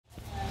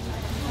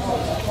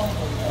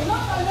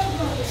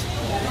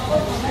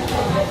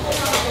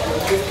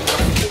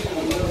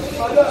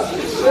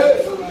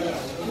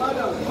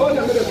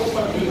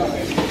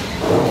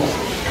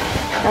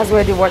That's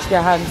where they wash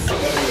their hands.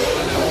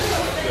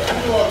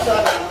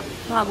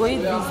 Now go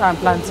eat beans and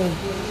plantain.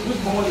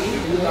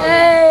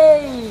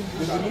 Hey!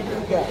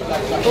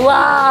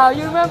 Wow,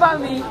 you remember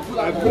me?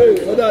 I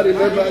pray, whether I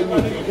remember you.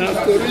 That's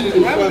story you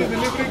remember.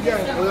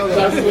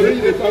 That's story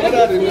you remember. Whether I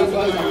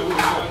remember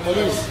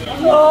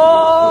you.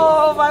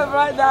 Oh, my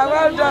brother,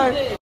 well done.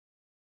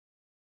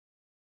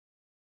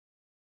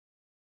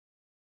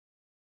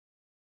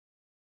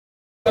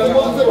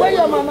 Where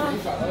your mama?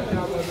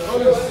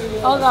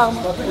 Okay.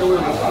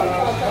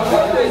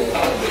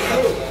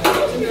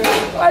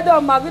 Well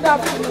done, ma. Good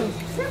afternoon.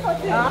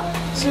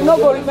 She no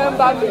go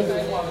remember me.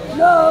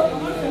 No,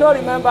 she no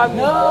remember me.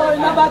 No,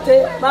 remember me.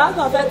 My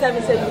husband first tell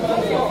me say you.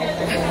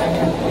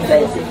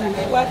 Say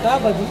well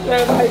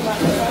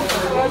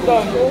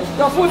done.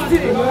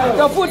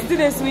 Your food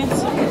still is sweet.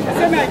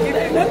 Say me I give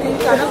you. No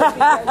eat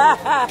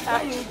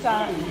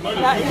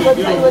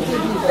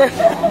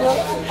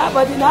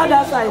but in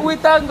other side. We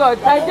thank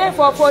God. I did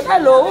for phone.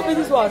 Hello, who be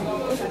this one?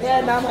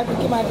 Yeah, now I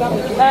became my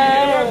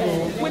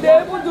grandmother. We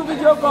did even do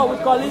video call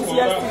with colleagues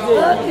yesterday.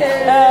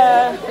 Okay.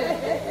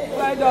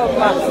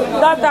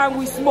 That time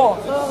we small.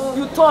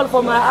 You tall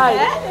for my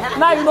eye.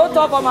 Now you don't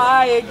tall for my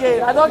eye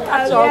again. I don't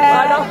catch up.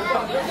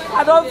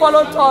 I don't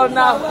follow tall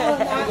now.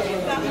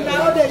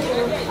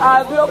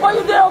 But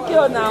you did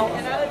okay now.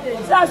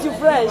 That's you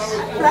fresh.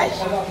 Fresh.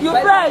 You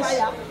fresh.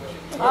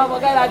 Oh my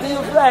God, I think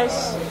you fresh.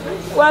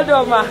 Well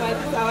done, ma.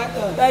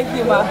 Thank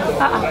you, ma.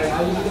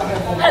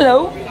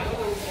 Hello.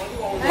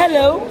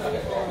 Hello.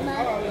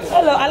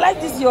 Hello. I like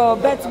this your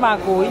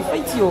birthmark. Oh, it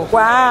fits you.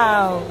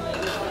 Wow.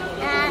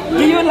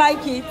 Do you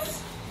like it?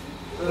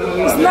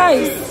 It's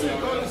nice.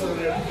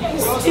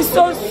 It's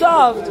so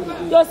soft.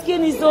 Your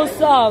skin is so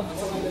soft.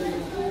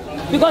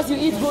 Because you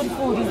eat good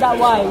food, is that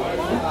why?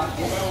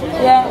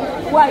 Yeah.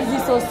 Why is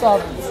it so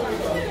soft?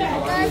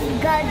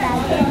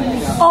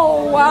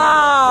 Oh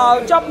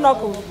wow! Chop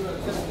knuckle.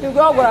 You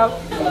go well.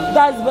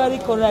 That's very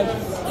correct.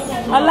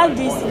 I like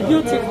this.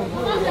 Beautiful.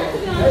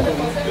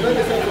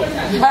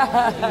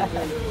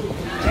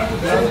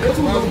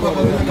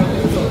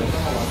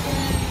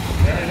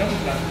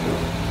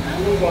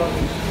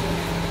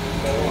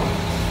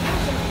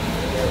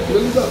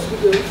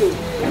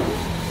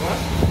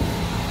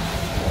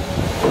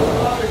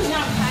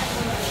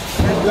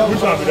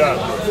 Which one is that?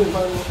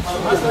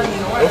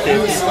 Okay.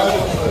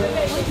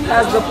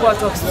 That's the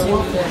pot of stew.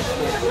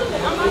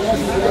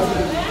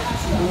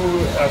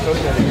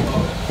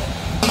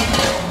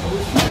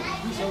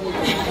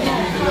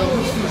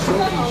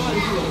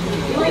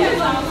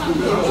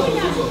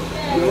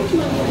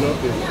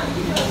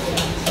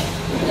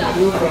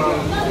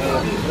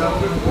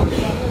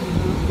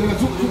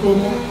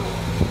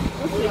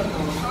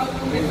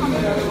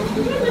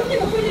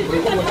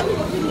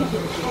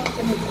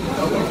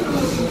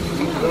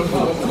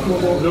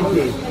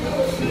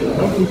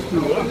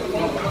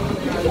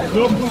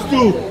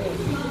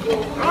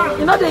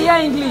 You know they hear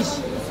English.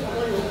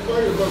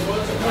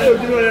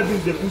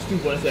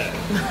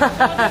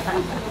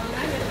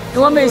 You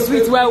want me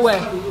sweet well.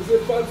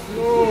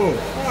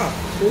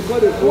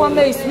 You want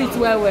me sweet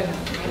well.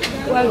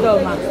 Well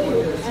done, man.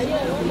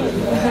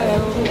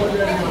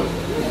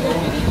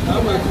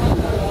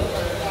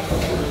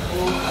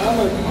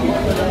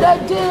 They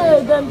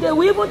did.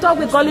 We even talked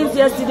with Collins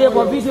yesterday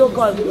for video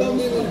call.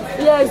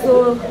 Yeah,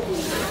 so.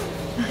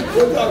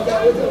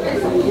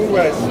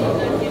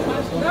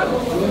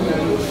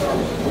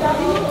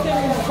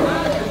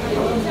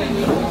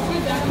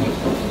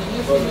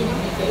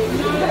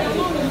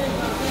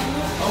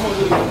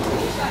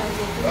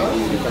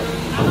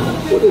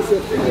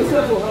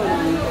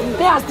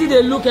 They are still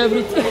they look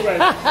everything.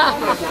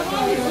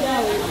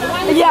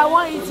 Yeah, I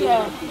want it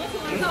here.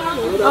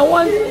 I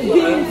want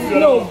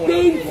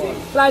beans,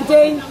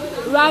 plantain,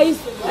 rice,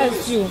 and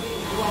stew.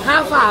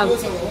 Half.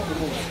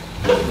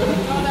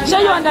 Sure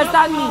you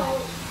understand me?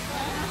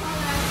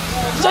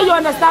 Sure you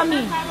understand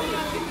me?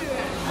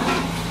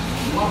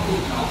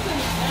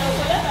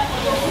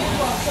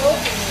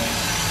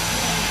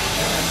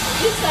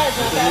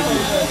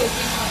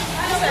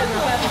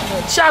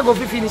 Shall go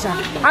finish.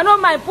 I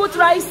don't mind. Put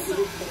rice.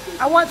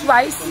 I want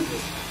rice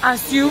and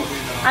stew,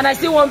 and I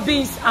still want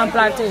beans and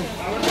plantain.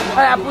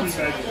 I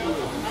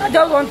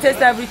just want to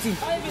taste everything.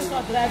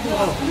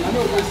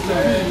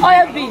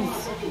 Oil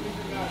beans.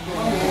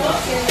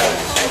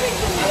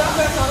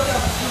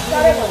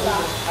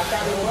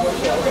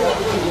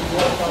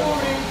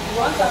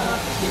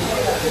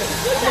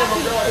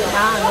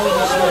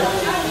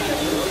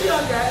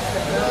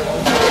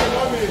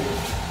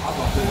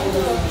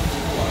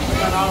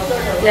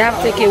 They have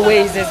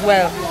takeaways as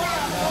well.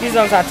 These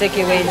ones are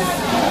takeaways.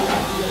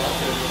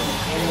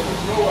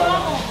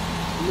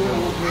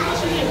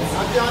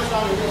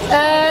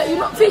 You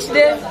know, fish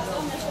there.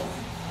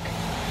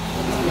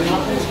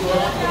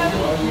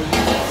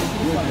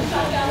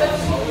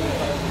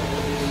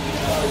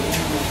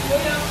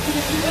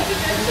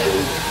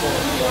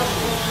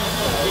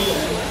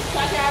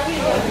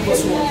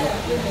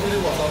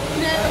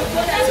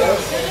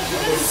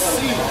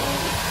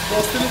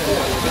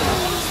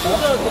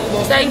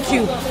 Thank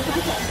you.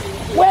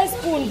 Where's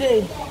spoon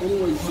there?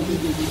 Anyway,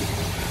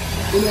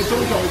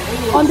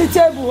 On the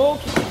table,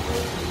 okay.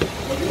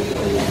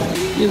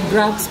 You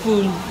grab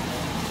spoon.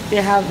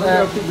 They have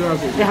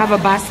a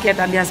basket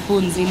and there are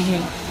spoons in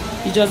here.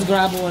 You just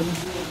grab one.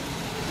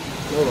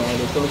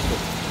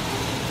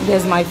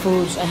 There's my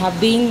food. I have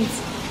beans,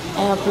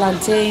 I have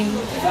plantain.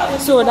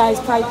 So that is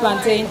fried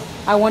plantain.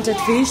 I wanted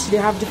fish. They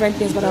have different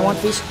things, but I want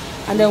fish.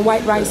 And then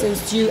white rice and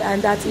stew,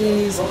 and that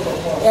is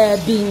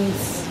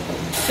beans.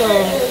 So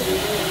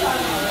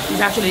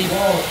it's actually,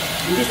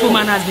 this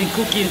woman has been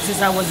cooking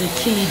since I was a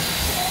kid.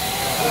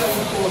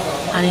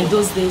 And in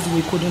those days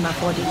we couldn't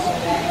afford it,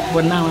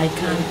 but now I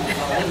can.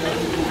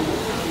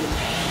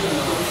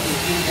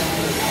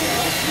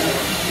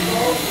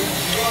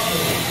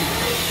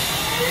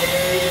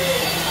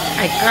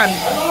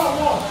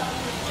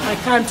 I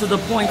can to the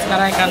point that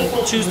I can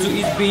choose to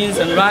eat beans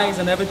and rice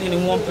and everything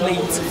in one plate.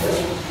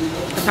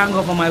 I thank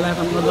God for my life,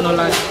 I'm not gonna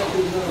lie.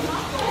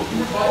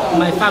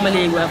 My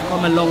family, we have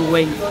come a long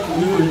way.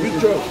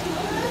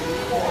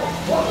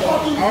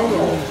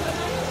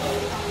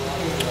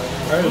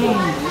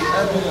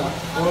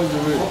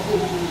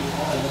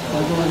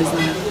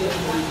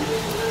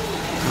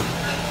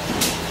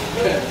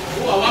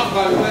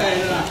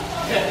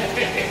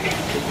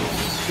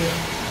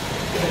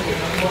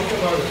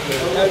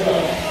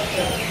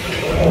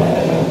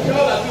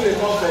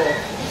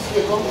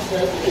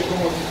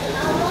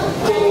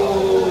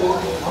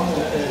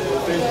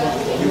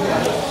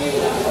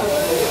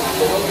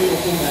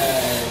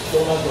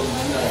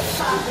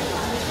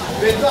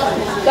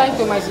 Thank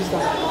you, my sister.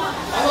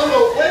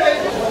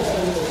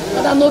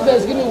 I don't know,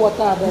 there's give me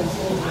water then.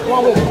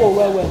 One way, go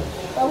well.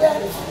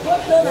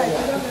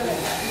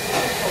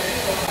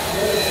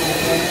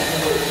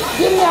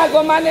 Give me, I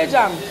go manage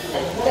them.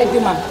 Thank you,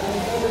 ma'am.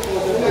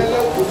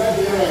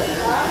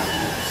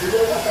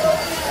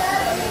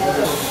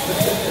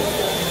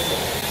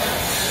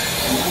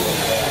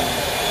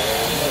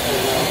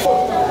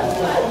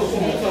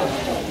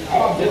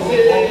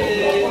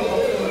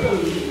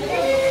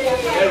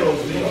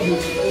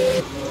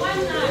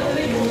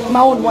 My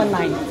own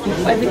 19.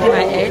 Everything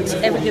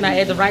I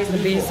ate, the rice, the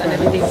beans, and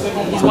everything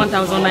is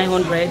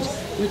 1,900,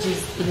 which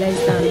is less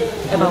than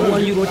about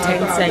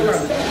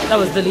 €1.10. That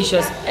was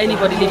delicious.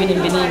 Anybody living in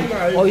Benin,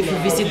 or if you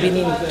visit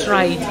Benin,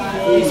 try it.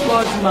 It's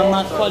called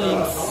Mama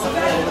Collins.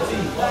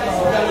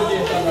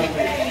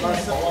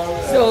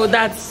 So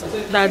that's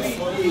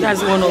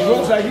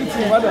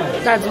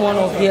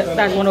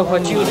one of her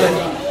children.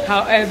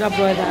 Her elder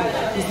brother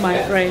is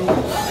my friend,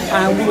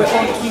 and we were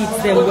all kids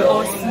then, we were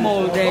all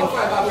small then,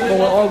 but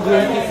we're all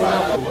grown people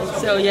now.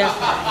 So yeah,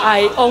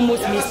 I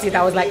almost missed it.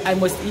 I was like, I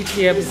must eat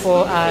here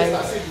before I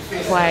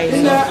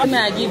may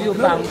I give you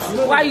pounds.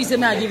 Why you say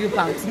may I give you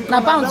pounds?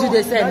 Now pounds you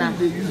they say now.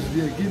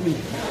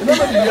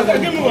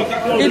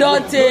 He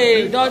don't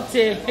take.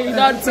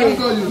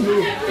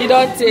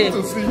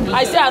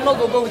 I say I no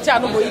go with you, I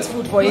no go eat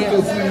food for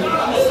you.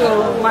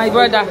 So my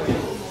brother,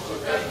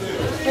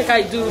 like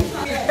I do.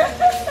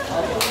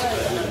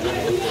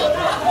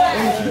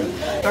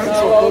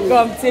 You're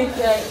welcome. Take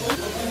care.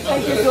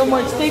 Thank you so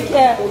much. Take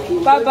care.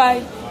 Bye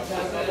bye.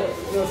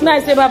 Now I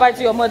say bye bye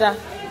to your mother.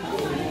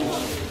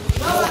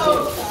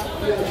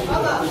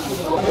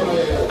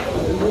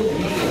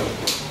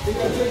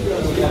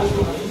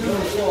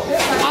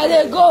 I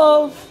dey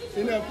go.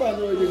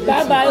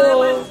 Bye bye.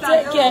 Oh.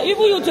 Take care.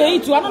 Even you to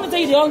eat too. I'm not gonna tell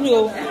you the hungry.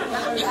 Oh.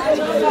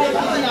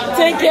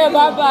 Take care.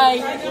 Bye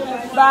bye.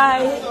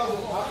 Bye.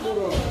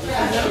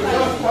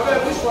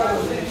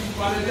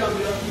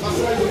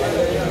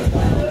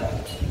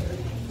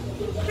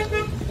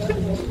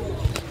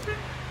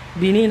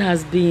 Benin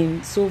has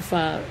been so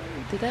far.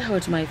 Did I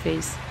hurt my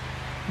face?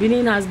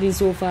 Benin has been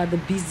so far the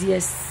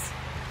busiest.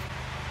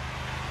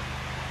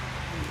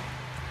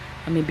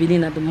 I'm in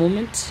Benin at the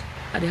moment,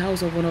 at the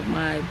house of one of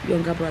my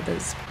younger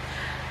brothers.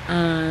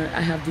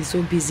 I have been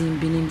so busy in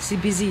Benin. See,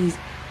 busy is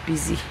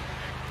busy.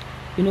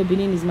 You know,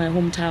 Benin is my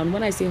hometown.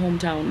 When I say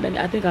hometown,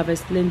 I think I've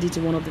explained it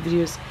in one of the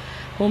videos.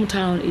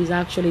 Hometown is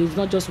actually, it's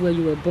not just where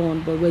you were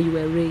born, but where you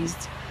were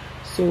raised.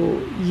 So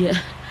yeah,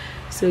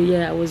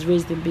 I was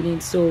raised in Benin.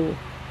 So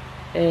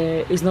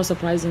it's not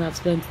surprising I've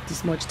spent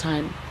this much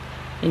time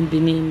in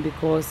Benin,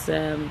 because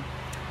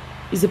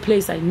it's a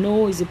place I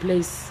know, it's a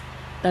place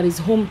that is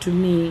home to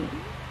me.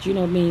 Do you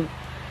know what I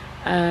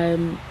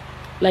mean?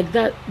 Like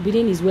that,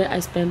 Benin is where I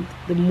spent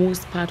the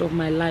most part of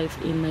my life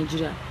in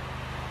Nigeria.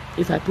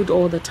 If I put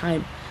all the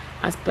time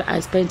I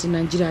spent in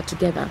Nigeria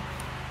together,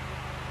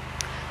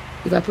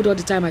 if I put all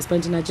the time I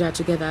spent in Nigeria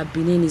together,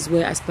 Benin is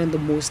where I spent the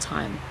most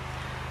time.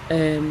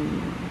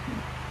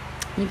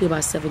 Maybe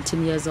about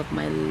 17 years of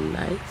my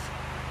life,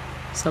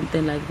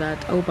 something like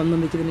that. I hope I'm not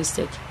making a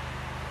mistake.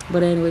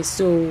 But anyway,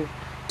 so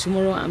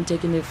tomorrow I'm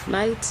taking a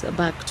flight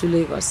back to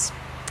Lagos,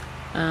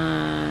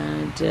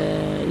 and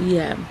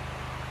yeah,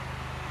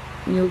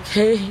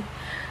 okay.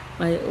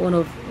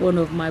 One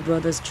of my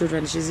brother's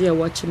children, she's here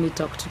watching me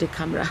talk to the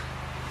camera.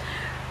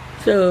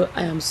 So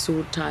I am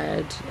so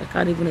tired. I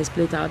can't even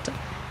explain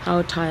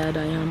how tired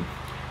I am.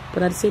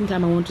 But at the same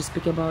time, I want to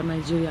speak about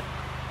Nigeria.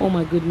 Oh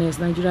my goodness,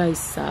 Nigeria is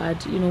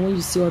sad. You know, when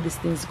you see all these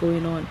things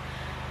going on,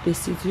 the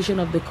situation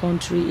of the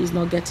country is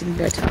not getting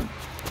better.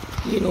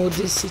 You know,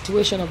 the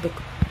situation of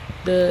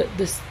the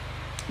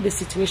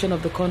situation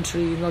of the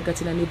country is not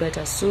getting any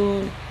better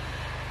soon.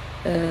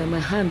 My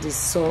hands are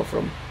sore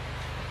from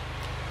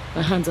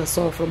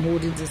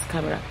holding this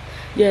camera.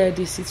 Yeah,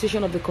 the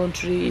situation of the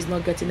country is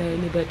not getting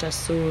any better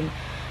soon.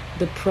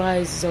 The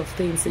prices of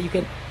things, you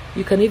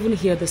can even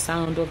hear the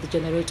sound of the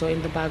generator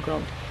in the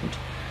background,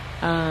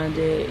 and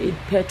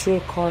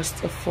petrol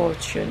costs a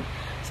fortune.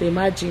 So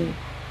imagine,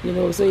 you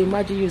know,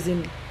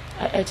 using,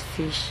 I ate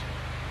fish.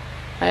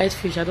 I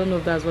don't know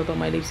if that's what on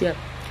my lips. Yeah.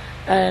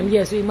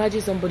 So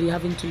imagine somebody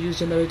having to use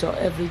generator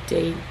every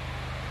day.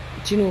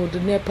 You know, the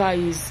NEPA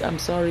is, I'm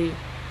sorry,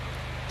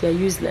 they're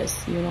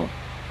useless, you know.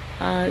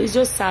 It's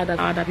just sad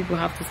that people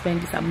have to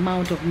spend this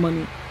amount of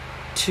money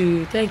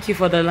to, thank you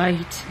for the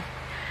light.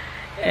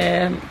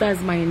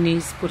 That's my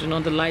niece putting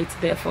on the lights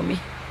there for me.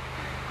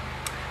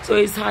 So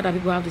it's hard that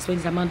people have to spend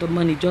this amount of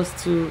money just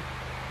to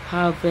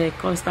have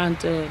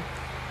constant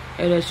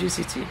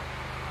electricity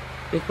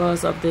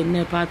because of the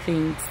NEPA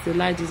things. The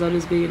light is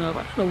always going off.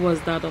 I don't know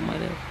what's that on my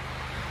left.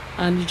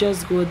 And you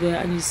just go there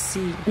and you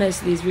see,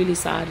 honestly, it's really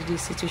sad, the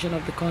situation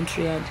of the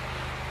country, and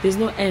there's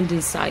no end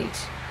in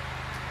sight.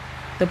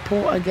 The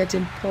poor are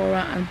getting poorer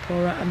and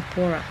poorer and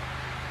poorer.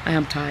 I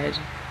am tired.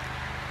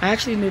 I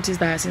actually noticed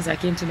that since I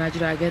came to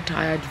Nigeria, I get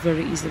tired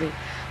very easily.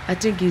 I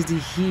think it's the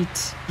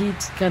heat.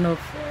 Heat kind of,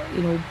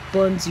 you know,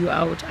 burns you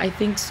out. I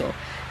think so.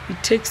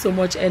 It takes so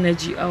much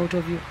energy out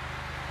of you.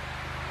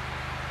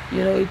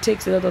 You know, it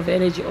takes a lot of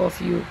energy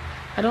off you.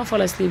 I don't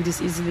fall asleep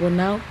this easily. But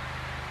now,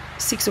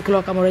 6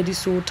 o'clock, I'm already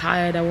so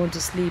tired. I want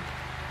to sleep.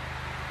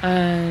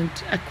 And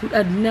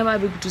I'd never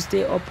be able to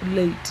stay up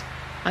late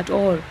at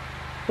all.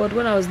 But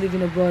when I was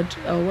living abroad,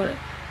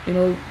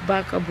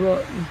 back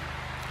abroad,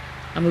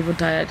 I'm even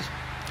tired.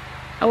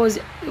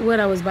 When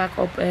I was back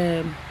up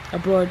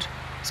abroad,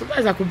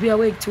 sometimes I could be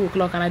awake 2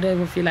 o'clock and I don't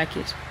even feel like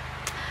it.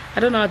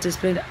 I don't know how to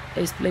explain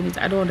it.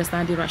 I don't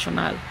understand the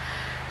rationale.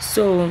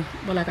 So,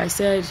 but like I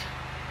said,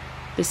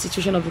 the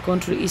situation of the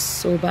country is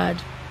so bad.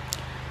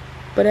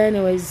 But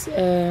anyways,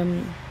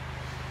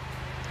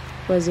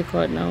 what is it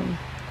called now?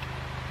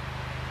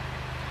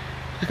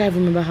 I can't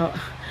remember how.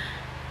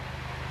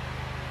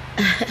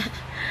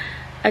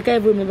 I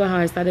can't remember how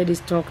I started this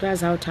talk.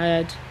 That's how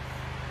tired.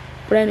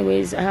 But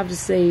anyways, I have to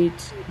say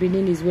it.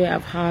 Benin is where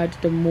I've had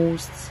the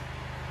most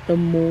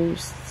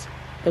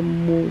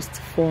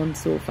fun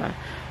so far.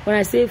 When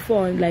I say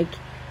fun, like,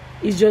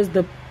 it's just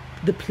the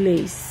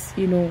place,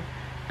 you know.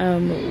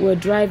 We're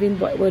driving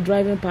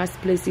past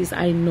places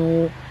I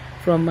know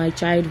from my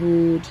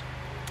childhood.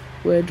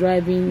 We're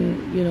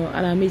driving, you know,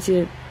 and I'm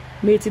meeting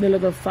a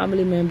lot of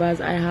family members.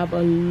 I have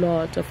a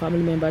lot of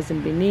family members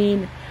in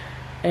Benin.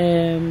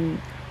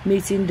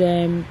 Meeting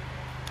them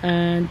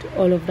and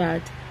all of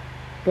that.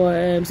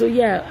 But so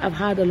yeah, I've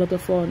had a lot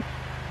of fun.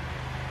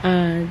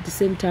 And at the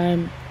same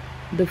time,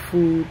 the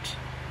food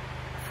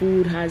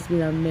has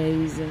been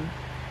amazing.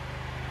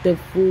 The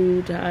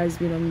food has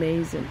been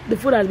amazing. The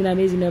food has been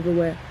amazing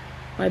everywhere.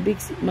 My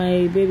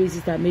baby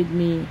sister made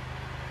me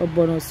a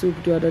bono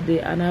soup the other day,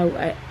 and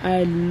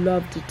I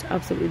loved it,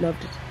 absolutely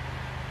loved it.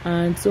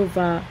 And so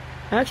far,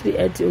 I actually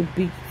ate a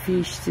big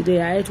fish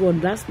today. I ate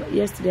one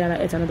yesterday, and I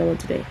ate another one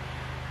today.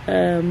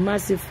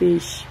 Massive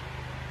fish.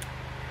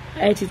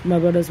 I ate it with my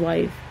brother's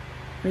wife.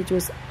 It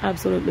was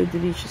absolutely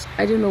delicious.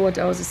 I don't know what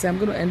else to say. I'm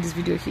going to end this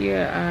video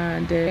here,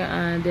 and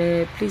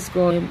please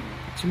go.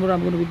 Tomorrow I'm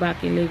going to be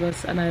back in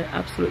Lagos, and I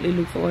absolutely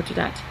look forward to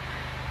that.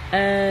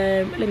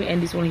 Let me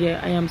end this one here.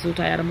 I am so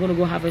tired. I'm going to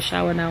go have a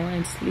shower now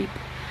and sleep.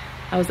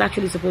 I was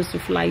actually supposed to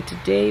fly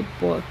today,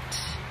 but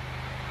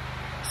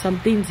some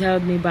things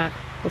held me back.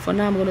 But for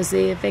now, I'm going to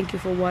say thank you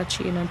for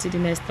watching. Until the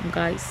next time,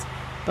 guys.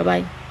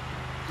 Bye-bye.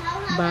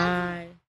 Bye.